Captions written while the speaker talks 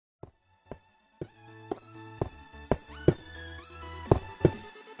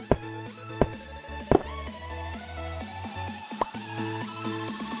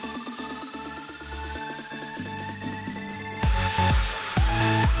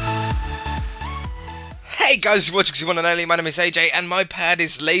Hey guys, you're watching one and only. My name is AJ, and my pad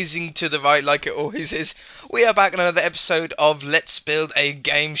is lazing to the right like it always is. We are back on another episode of Let's Build a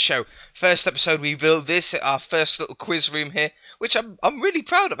Game Show. First episode, we built this, our first little quiz room here, which I'm really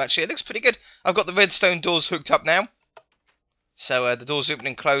proud of actually. It looks pretty good. I've got the redstone doors hooked up now, so the doors open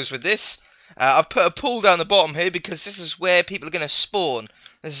and close with this. I've put a pool down the bottom here because this is where people are going to spawn.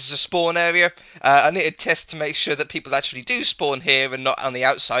 This is a spawn area. I need to test to make sure that people actually do spawn here and not on the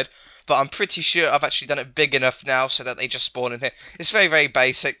outside. But I'm pretty sure I've actually done it big enough now so that they just spawn in here. It's very, very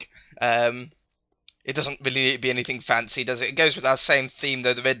basic. It doesn't really need to be anything fancy, does it? It goes with our same theme,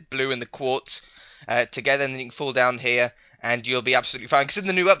 though, the red, blue, and the quartz together. And then you can fall down here, and you'll be absolutely fine. Because in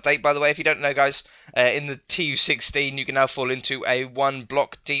the new update, by the way, if you don't know, guys, in the TU16, you can now fall into a 1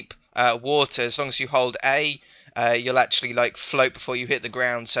 block deep water. As long as you hold A, you'll actually, like, float before you hit the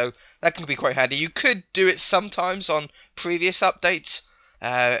ground. So that can be quite handy. You could do it sometimes on previous updates.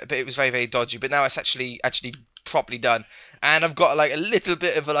 But it was very, very dodgy. But now it's actually properly done. And I've got like a little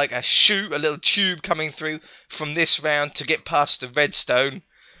bit of a chute, a little tube coming through from this round to get past the redstone,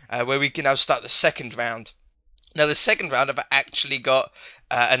 where we can now start the second round. Now the second round I've actually got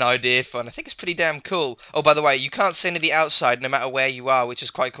an idea for, and I think it's pretty damn cool. Oh, by the way, you can't see any of the outside no matter where you are, which is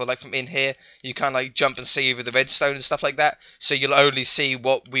quite cool. Like from in here, you can't like jump and see over the redstone and stuff like that. So you'll only see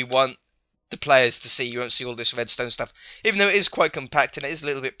what we want the players to see. You won't see all this redstone stuff, even though it is quite compact and it is a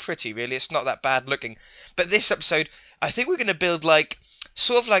little bit pretty, really. It's not that bad looking. But this episode, I think we're going to build like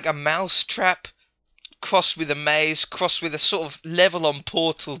sort of like a mouse trap crossed with a maze, crossed with a sort of level on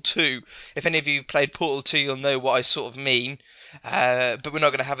Portal 2. If any of you played Portal 2, you'll know what I sort of mean. But we're not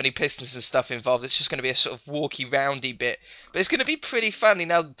going to have any pistons and stuff involved. It's just going to be a sort of walky roundy bit, but it's going to be pretty funny.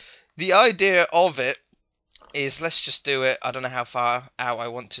 Now the idea of it is, let's just do it. I don't know how far out I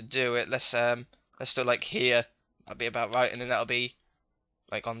want to do it. Let's do it like here. That'll be about right, and then that'll be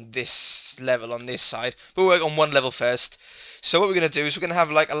like on this level on this side. We'll work on one level first. So what we're gonna do is we're gonna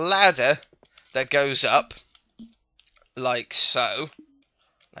have like a ladder that goes up, like so,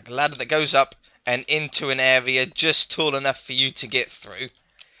 like a ladder that goes up and into an area just tall enough for you to get through.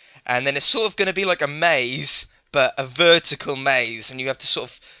 And then it's sort of gonna be like a maze, but a vertical maze, and you have to sort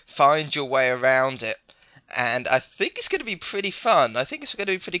of find your way around it. And I think it's going to be pretty fun. I think it's going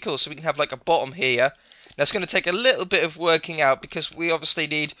to be pretty cool. So we can have like a bottom here. Now it's going to take a little bit of working out because we obviously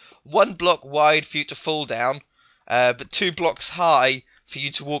need 1 block wide for you to fall down, but 2 blocks high for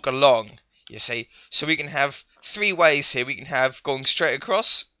you to walk along, you see. So we can have 3 ways here. We can have going straight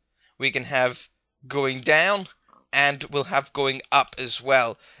across, we can have going down, and we'll have going up as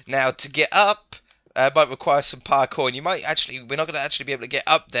well. Now to get up might require some parkour, and we're not going to actually be able to get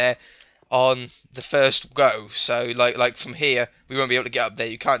up there on the first go. So like from here we won't be able to get up there.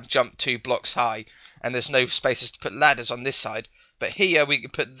 You can't jump 2 blocks high, and there's no spaces to put ladders on this side. But here we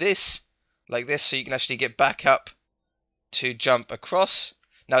can put this like this, so you can actually get back up to jump across.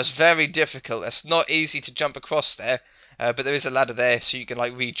 Now it's very difficult. It's not easy to jump across there, but there is a ladder there, so you can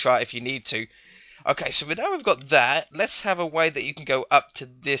like retry if you need to. Okay, so now we've got that. Let's have a way that you can go up to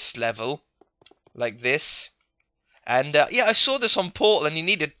this level like this. And yeah, I saw this on Portal, and you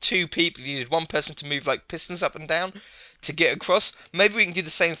needed 2 people. You needed 1 person to move like pistons up and down to get across. Maybe we can do the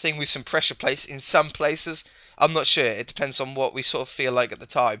same thing with some pressure plates in some places. I'm not sure. It depends on what we sort of feel like at the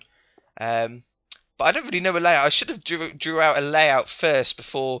time. But I don't really know a layout. I should have drew out a layout first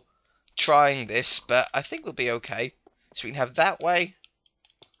before trying this, but I think we'll be okay. So we can have that way.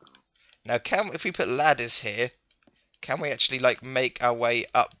 Now, if we put ladders here, can we actually like make our way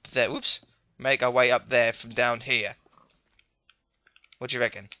up there? Whoops. Make our way up there from down here. What do you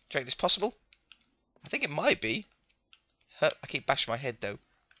reckon? Do you reckon it's possible? I think it might be. I keep bashing my head though.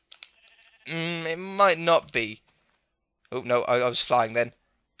 It might not be. Oh no, I was flying then.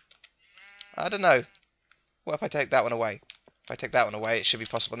 I don't know. What if I take that one away? If I take that one away, it should be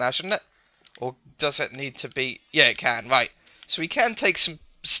possible now, shouldn't it? Or does it need to be? Yeah, it can. Right. So we can take some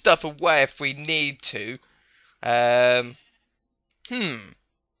stuff away if we need to.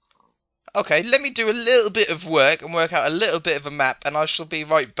 Okay, let me do a little bit of work and work out a little bit of a map, and I shall be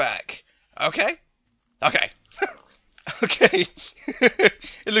right back. Okay? Okay. Okay.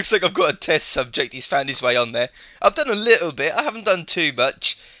 It looks like I've got a test subject. He's found his way on there. I've done a little bit. I haven't done too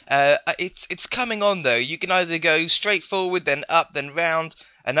much. It's coming on, though. You can either go straight forward, then up, then round,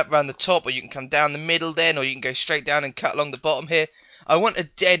 and up round the top, or you can come down the middle then, or you can go straight down and cut along the bottom here. I want a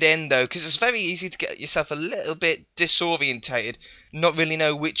dead end though, because it's very easy to get yourself a little bit disorientated, not really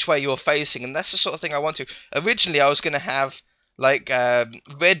know which way you're facing, and that's the sort of thing I want to. Originally I was going to have like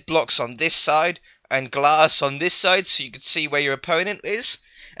red blocks on this side and glass on this side so you could see where your opponent is,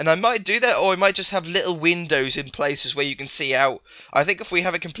 and I might do that, or I might just have little windows in places where you can see out. I think if we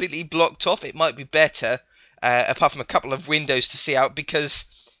have it completely blocked off it might be better, apart from a couple of windows to see out, because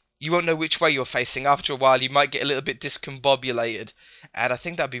you won't know which way you're facing. After a while, you might get a little bit discombobulated, and I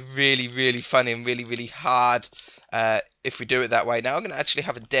think that'd be really, really funny and really, really hard if we do it that way. Now, I'm going to actually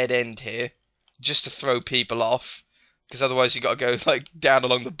have a dead end here, just to throw people off, because otherwise you've got to go like down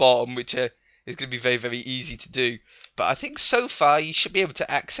along the bottom, which is going to be very, very easy to do. But I think so far you should be able to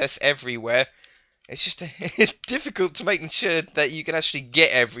access everywhere. It's just it's difficult to make sure that you can actually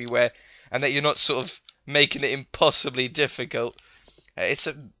get everywhere, and that you're not sort of making it impossibly difficult. It's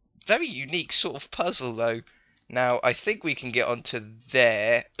a very unique sort of puzzle, though. Now, I think we can get onto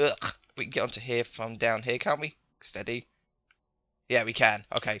there. Ugh. We can get onto here from down here, can't we? Steady. Yeah, we can.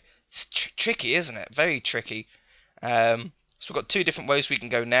 Okay. It's tricky, isn't it? Very tricky. So we've got two different ways we can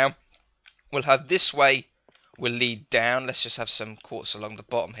go now. We'll have this way will lead down. Let's just have some quartz along the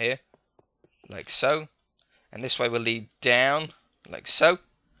bottom here. Like so. And this way will lead down. Like so.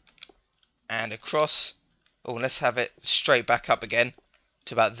 And across. Oh, let's have it straight back up again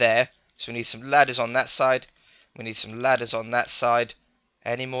to about there. So we need some ladders on that side. We need some ladders on that side.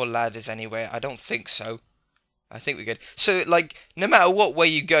 Any more ladders anywhere? I don't think so. I think we're good. So, like, no matter what way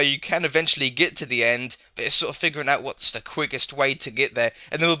you go, you can eventually get to the end, but it's sort of figuring out what's the quickest way to get there.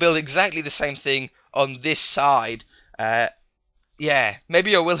 And then we'll build exactly the same thing on this side. Yeah,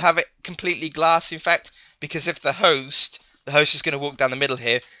 maybe I will have it completely glass, in fact, because if the host is going to walk down the middle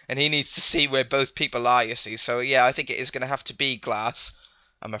here, and he needs to see where both people are, you see. So, yeah, I think it is going to have to be glass,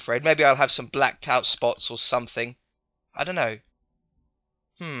 I'm afraid. Maybe I'll have some blacked out spots or something. I don't know.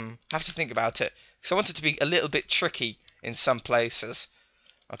 Have to think about it. Because I want it to be a little bit tricky in some places.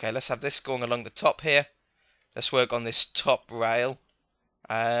 Okay, let's have this going along the top here. Let's work on this top rail.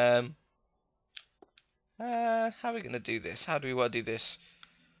 How are we going to do this? How do we want to do this?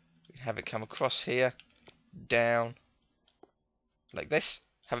 We have it come across here. Down. Like this.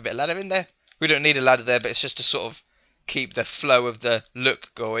 Have a bit of ladder in there. We don't need a ladder there, but it's just to sort of keep the flow of the look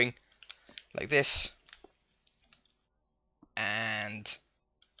going. Like this. And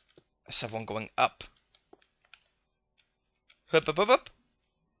let's have one going up. Up, up, up, up.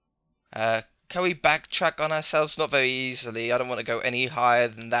 Can we backtrack on ourselves? Not very easily. I don't want to go any higher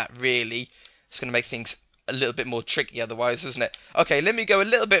than that, really. It's going to make things a little bit more tricky otherwise, isn't it? Okay, let me go a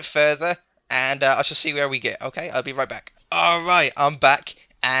little bit further, and I shall see where we get. Okay, I'll be right back. Alright, I'm back,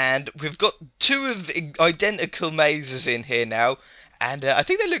 and we've got two of identical mazes in here now. And I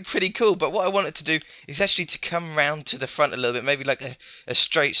think they look pretty cool, but what I wanted to do is actually to come round to the front a little bit, maybe like a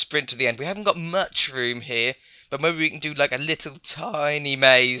straight sprint to the end. We haven't got much room here, but maybe we can do like a little tiny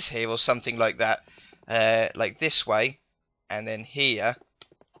maze here or something like that. Like this way, and then here.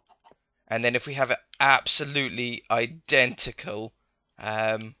 And then if we have it absolutely identical,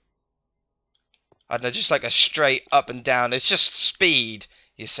 I don't know, just like a straight up and down. It's just speed,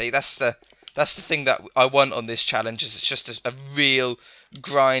 you see, that's the thing that I want on this challenge, is it's just a real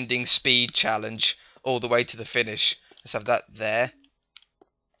grinding speed challenge all the way to the finish. Let's have that there.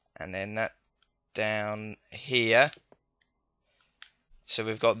 And then that down here. So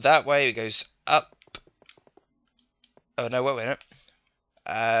we've got that way, it goes up. Oh no, wait a minute.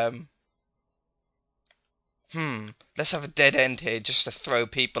 Let's have a dead end here just to throw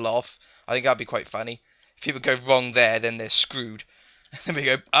people off. I think that'd be quite funny. If people go wrong there, then they're screwed. Then we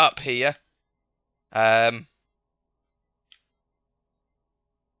go up here. How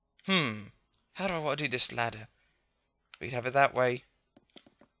do I want to do this ladder? We'd have it that way,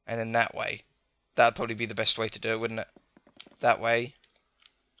 and then that way. That'd probably be the best way to do it, wouldn't it? That way,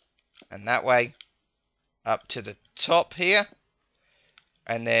 and that way, up to the top here,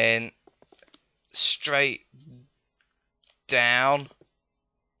 and then straight down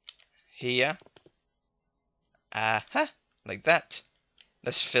here. Like that.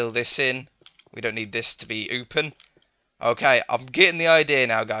 Let's fill this in. We don't need this to be open. Okay, I'm getting the idea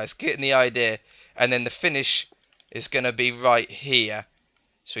now, guys. Getting the idea. And then the finish is going to be right here.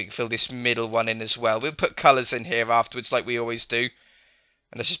 So we can fill this middle one in as well. We'll put colours in here afterwards like we always do.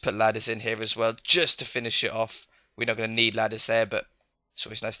 And let's just put ladders in here as well, just to finish it off. We're not going to need ladders there, but it's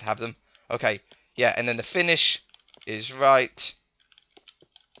always nice to have them. Okay, yeah, and then the finish is right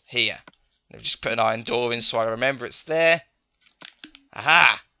here. I've just put an iron door in so I remember it's there.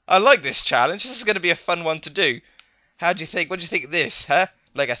 Aha! I like this challenge. This is going to be a fun one to do. How do you think? What do you think of this, huh?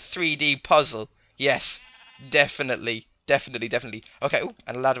 Like a 3D puzzle. Yes, definitely. Definitely, definitely. Okay, ooh,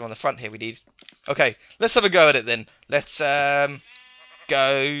 and a ladder on the front here we need. Okay, let's have a go at it then. Let's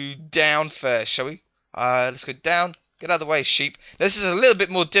go down first, shall we? Let's go down. Get out of the way, sheep. Now, this is a little bit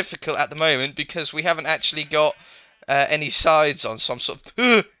more difficult at the moment because we haven't actually got any sides on, so I'm sort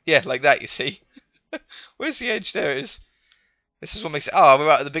of... yeah, like that, you see. Where's the edge? There it is. This is what makes it... Oh, we're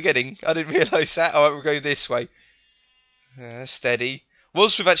right at the beginning. I didn't realise that. Alright, we'll go this way. Steady.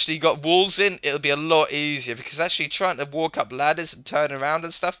 Once we've actually got walls in, it'll be a lot easier, because actually trying to walk up ladders and turn around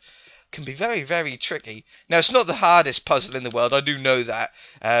and stuff can be very, very tricky. Now, it's not the hardest puzzle in the world, I do know that,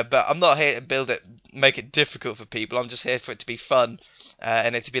 but I'm not here to build it, make it difficult for people. I'm just here for it to be fun,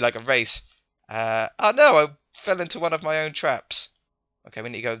 and it to be like a race. Oh no, I fell into one of my own traps. Okay, we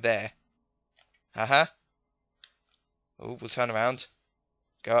need to go there. Oh, we'll turn around.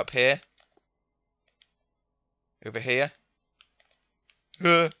 Go up here. Over here.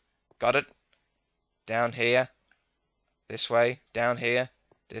 Got it. Down here. This way. Down here.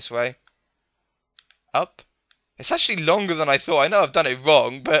 This way. Up. It's actually longer than I thought. I know I've done it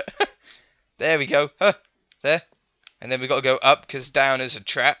wrong, but there we go. There. And then we've got to go up, because down is a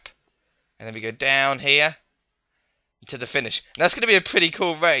trap. And then we go down here to the finish. And that's going to be a pretty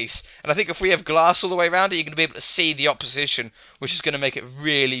cool race. And I think if we have glass all the way around it, you're going to be able to see the opposition, which is going to make it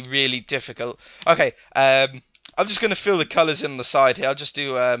really, really difficult. Okay, I'm just going to fill the colours in on the side here. I'll just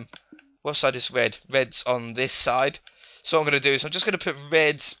do, what side is red? Red's on this side. So what I'm going to do is I'm just going to put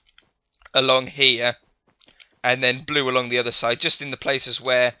reds along here, and then blue along the other side, just in the places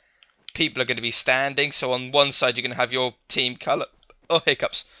where people are going to be standing. So on one side you're going to have your team colour, oh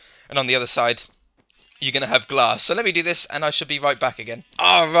hiccups, and on the other side you're going to have glass. So let me do this and I should be right back again.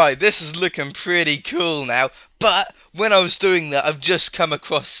 Alright, this is looking pretty cool now, but when I was doing that I've just come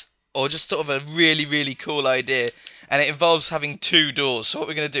across, or just thought of a really, really cool idea, and it involves having two doors. So what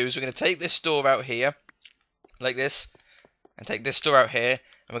we're going to do is we're going to take this door out here, like this, and take this door out here,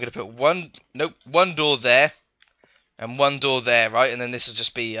 and we're going to put one door there, and one door there, right? And then this will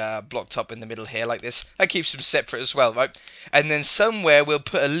just be blocked up in the middle here, like this. That keeps them separate as well, right? And then somewhere we'll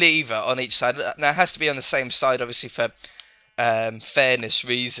put a lever on each side. Now, it has to be on the same side, obviously, for fairness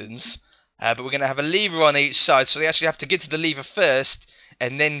reasons. But we're going to have a lever on each side, so they actually have to get to the lever first,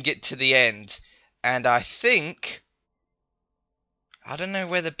 and then get to the end. And I think... I don't know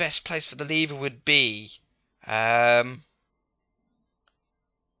where the best place for the lever would be. I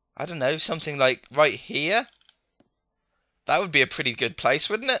don't know, something like right here? That would be a pretty good place,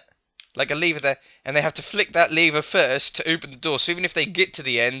 wouldn't it? Like a lever there, and they have to flick that lever first to open the door. So even if they get to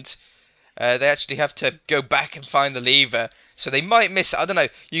the end, they actually have to go back and find the lever. So they might miss it. I don't know.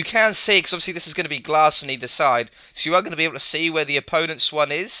 You can see, because obviously this is going to be glass on either side, so you are going to be able to see where the opponent's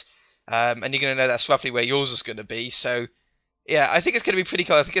one is, and you're going to know that's roughly where yours is going to be. So yeah, I think it's going to be pretty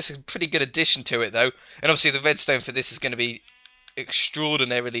cool. I think it's a pretty good addition to it, though. And obviously the redstone for this is going to be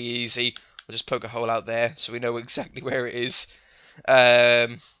extraordinarily easy. We'll just poke a hole out there so we know exactly where it is.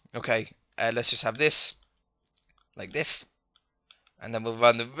 Okay, let's just have this, like this. And then we'll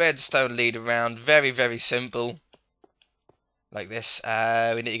run the redstone lead around. Very, very simple. Like this.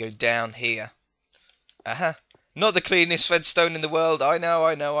 We need to go down here. Not the cleanest redstone in the world. I know.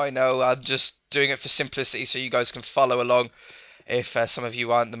 I'm just doing it for simplicity so you guys can follow along if some of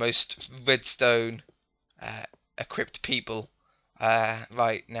you aren't the most redstone equipped people.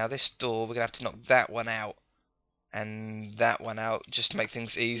 Right, now this door, we're going to have to knock that one out. And that one out, just to make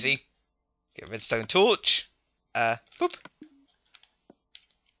things easy. Get a redstone torch. Boop.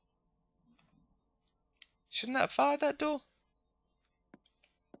 Shouldn't that have fired that door?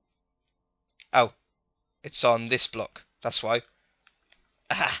 Oh. It's on this block. That's why.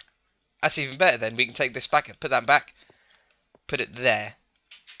 Aha! That's even better then. We can take this back and put that back. Put it there.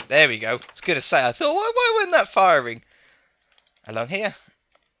 There we go. It's good to say. I thought, why wasn't that firing? Along here.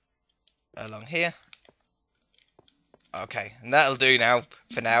 Along here. Okay. And that'll do now.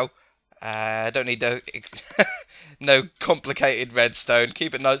 For now. I don't need no complicated redstone.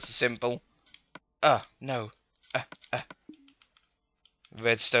 Keep it nice and simple. No.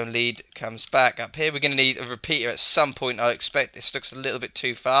 Redstone lead comes back up here. We're going to need a repeater at some point, I expect. This looks a little bit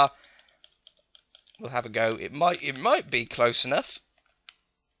too far. We'll have a go. It might be close enough.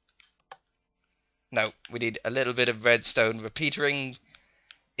 No, we need a little bit of redstone repeatering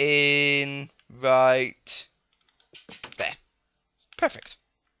in right there. Perfect.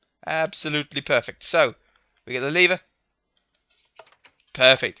 Absolutely perfect. So, we get the lever.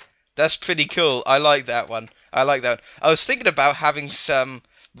 Perfect. That's pretty cool. I like that one. I was thinking about having some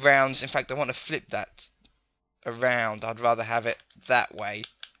rounds. In fact, I want to flip that around. I'd rather have it that way.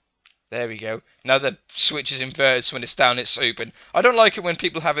 There we go. Now the switch is inverted, so when it's down, it's open. I don't like it when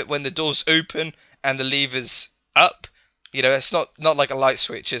people have it when the door's open and the lever's up. You know, it's not like a light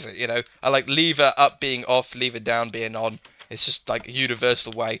switch, is it? You know, I like lever up being off, lever down being on. It's just like a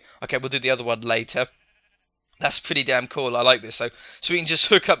universal way. Okay, we'll do the other one later. That's pretty damn cool. I like this. So we can just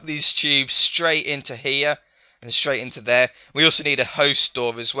hook up these tubes straight into here and straight into there. We also need a host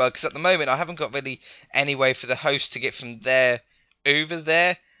door as well, because at the moment I haven't got really any way for the host to get from there over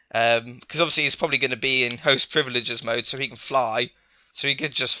there. Because obviously he's probably going to be in host privileges mode, so he can fly. So he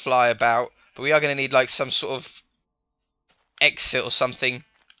could just fly about. But we are going to need like some sort of exit or something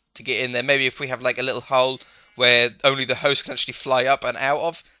to get in there. Maybe if we have like a little hole where only the host can actually fly up and out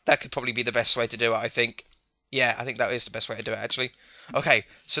of, that could probably be the best way to do it, I think. Yeah, I think that is the best way to do it, actually. Okay,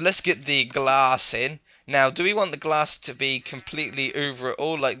 so let's get the glass in. Now, do we want the glass to be completely over it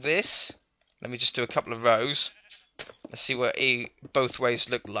all like this? Let me just do a couple of rows. Let's see what both ways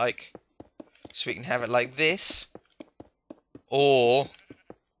look like. So we can have it like this. Or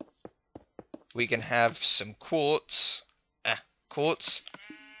we can have some quartz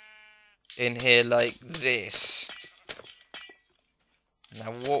in here like this.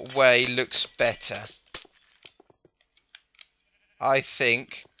 Now, what way looks better? I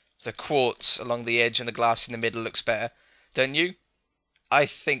think the quartz along the edge and the glass in the middle looks better. Don't you? I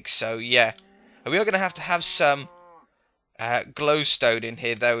think so, yeah. And we are going to have some glowstone in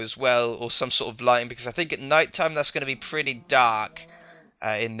here, though, as well, or some sort of lighting, because I think at night time that's going to be pretty dark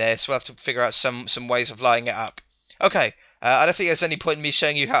in there, so we'll have to figure out some ways of lighting it up. Okay, I don't think there's any point in me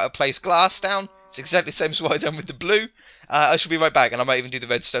showing you how to place glass down. It's exactly the same as what I've done with the blue. I shall be right back, and I might even do the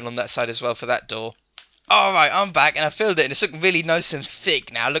redstone on that side as well for that door. Alright, I'm back, and I filled it, and it's looking really nice and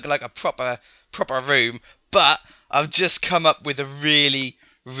thick now, looking like a proper room, but I've just come up with a really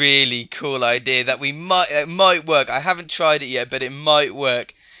cool idea that it might work. I haven't tried it yet, but it might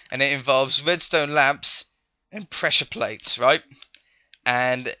work, and it involves redstone lamps and pressure plates, right?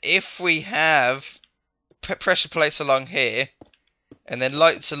 And if we have pressure plates along here, and then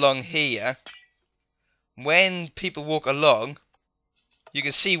lights along here, when people walk along, you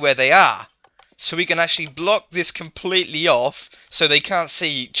can see where they are. So we can actually block this completely off so they can't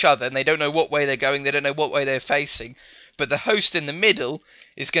see each other and they don't know what way they're going, they don't know what way they're facing. But the host in the middle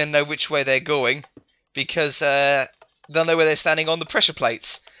is going to know which way they're going because they'll know where they're standing on the pressure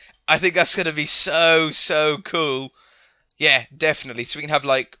plates. I think that's going to be so cool. Yeah, definitely. So we can have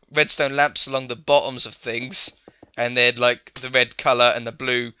like redstone lamps along the bottoms of things and then like the red colour and the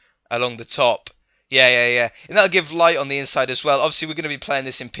blue along the top. Yeah. And that'll give light on the inside as well. Obviously, we're going to be playing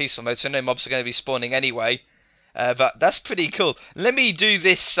this in peaceful mode, so no mobs are going to be spawning anyway. But that's pretty cool. Let me do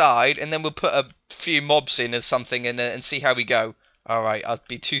this side, and then we'll put a few mobs in or something and see how we go. Alright, I'll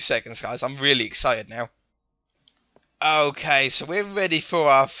be 2 seconds, guys. I'm really excited now. Okay, so we're ready for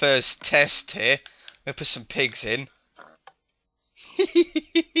our first test here. We'll put some pigs in.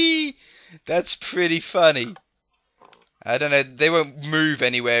 That's pretty funny. I don't know, they won't move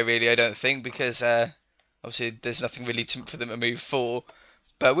anywhere really, I don't think, because obviously there's nothing really for them to move for.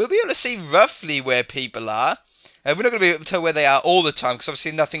 But we'll be able to see roughly where people are. We're not going to be able to tell where they are all the time, because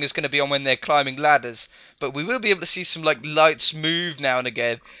obviously nothing is going to be on when they're climbing ladders. But we will be able to see some like lights move now and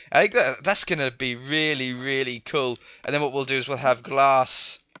again. I think that's going to be really cool. And then what we'll do is we'll have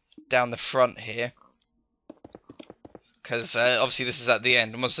glass down the front here. Because obviously this is at the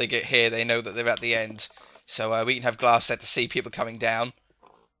end, and once they get here they know that they're at the end. So we can have glass there to see people coming down.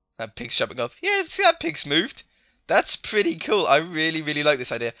 That pig's jumping off. Yeah, see that pig's moved. That's pretty cool. I really like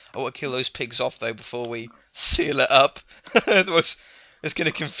this idea. I want to kill those pigs off though before we seal it up. Otherwise it's going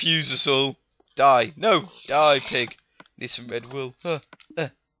to confuse us all. Die. No. Die, pig. Need some red wool.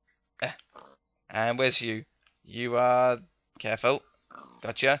 And where's you? You are... Careful.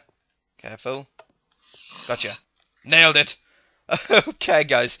 Gotcha. Careful. Gotcha. Nailed it. Okay,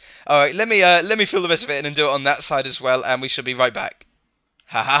 guys. Alright, let me fill the rest of it in and do it on that side as well, and we should be right back.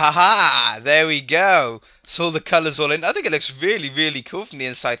 Ha! There we go. So all the colours all in. I think it looks really cool from the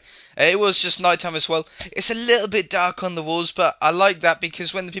inside. It was just nighttime as well. It's a little bit dark on the walls, but I like that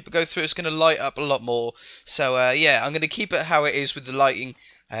because when the people go through, it's going to light up a lot more. So, yeah, I'm going to keep it how it is with the lighting,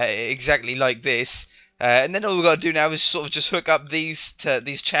 exactly like this. And then all we've got to do now is sort of just hook up these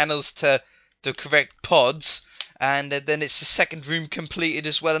channels to the correct pods. And then it's the second room completed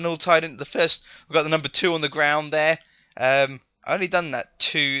as well and all tied into the first. We've got the number 2 on the ground there. I only done that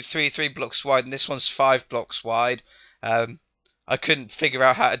 3 blocks wide, and this one's 5 blocks wide. I couldn't figure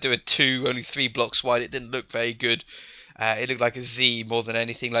out how to do a 2 only 3 blocks wide. It didn't look very good. It looked like a Z more than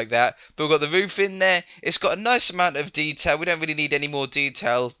anything like that. But we've got the roof in there. It's got a nice amount of detail. We don't really need any more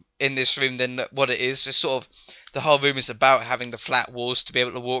detail in this room than what it is. It's sort of the whole room is about having the flat walls to be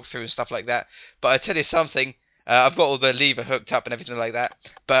able to walk through and stuff like that. But I tell you something. I've got all the lever hooked up and everything like that,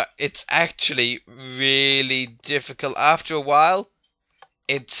 but it's actually really difficult. After a while,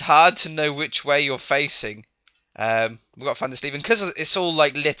 it's hard to know which way you're facing. We've got to find this lever, because it's all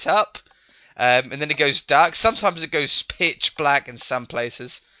like lit up, and then it goes dark. Sometimes it goes pitch black in some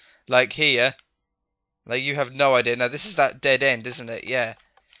places, like here. Like you have no idea. Now this is that dead end, isn't it? Yeah,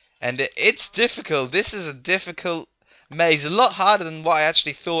 and it's difficult. This is a difficult maze. A lot harder than what I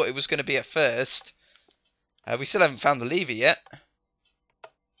actually thought it was going to be at first. We still haven't found the lever yet.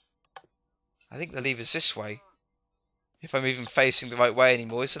 I think the lever's this way. If I'm even facing the right way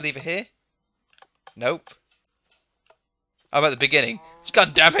anymore. Is the lever here? Nope. I'm at the beginning.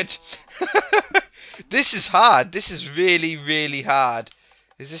 God damn it! This is hard. This is really, really hard.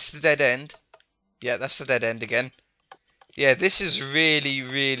 Is this the dead end? Yeah, that's the dead end again. Yeah, this is really,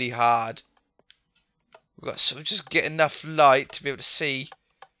 really hard. We've got to sort of just get enough light to be able to see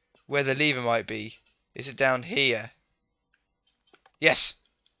where the lever might be. Is it down here? Yes.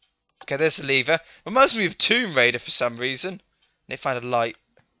 Okay, there's the lever. Reminds me of Tomb Raider for some reason. They find a light.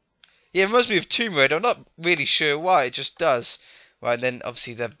 Yeah, it reminds me of Tomb Raider. I'm not really sure why. It just does. Right, and then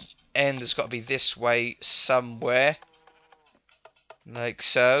obviously the end has got to be this way somewhere. Like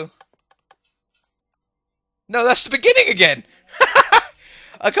so. No, that's the beginning again!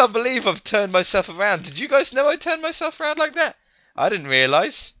 I can't believe I've turned myself around. Did you guys know I turned myself around like that? I didn't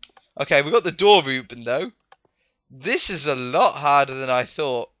realise. Okay, we got the door open though. This is a lot harder than I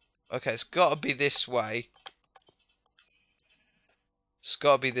thought. Okay, it's got to be this way. It's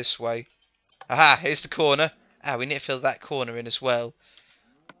got to be this way. Aha, here's the corner. Ah, we need to fill that corner in as well.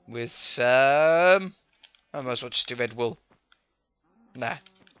 With some... I might as well just do red wool. Nah,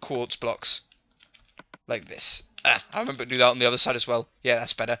 quartz blocks. Like this. Ah, I remember to do that on the other side as well. Yeah,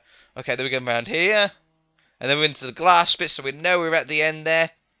 that's better. Okay, then we go around here. And then we're into the glass bit, so we know we're at the end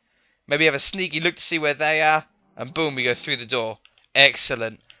there. Maybe have a sneaky look to see where they are. And boom, we go through the door.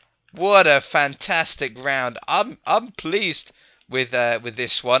 Excellent. What a fantastic round. I'm pleased with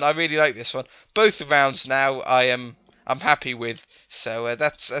this one. I really like this one. Both the rounds now I'm happy with. So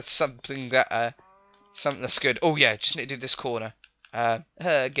that's something that something that's good. Oh yeah, just need to do this corner.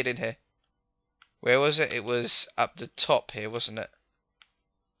 Get in here. Where was it? It was up the top here, wasn't it?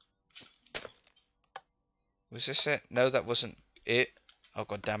 Was this it? No, that wasn't it. Oh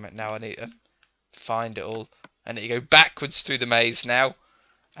god damn it! Now I need to find it all. I need to go backwards through the maze now.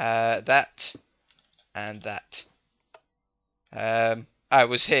 That and that. It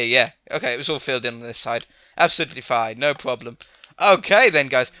was here, yeah. Okay, it was all filled in on this side. Absolutely fine, no problem. Okay then,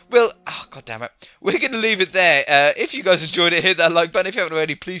 guys. Well, oh, god damn it. We're going to leave it there. If you guys enjoyed it, hit that like button. If you haven't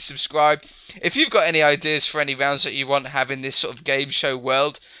already, please subscribe. If you've got any ideas for any rounds that you want to have in this sort of game show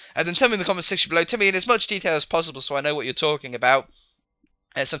world, then tell me in the comment section below. Tell me in as much detail as possible so I know what you're talking about.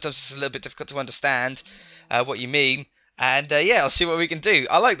 Sometimes it's a little bit difficult to understand what you mean. And yeah, I'll see what we can do.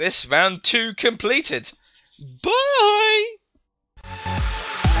 I like this. Round 2 completed. Bye!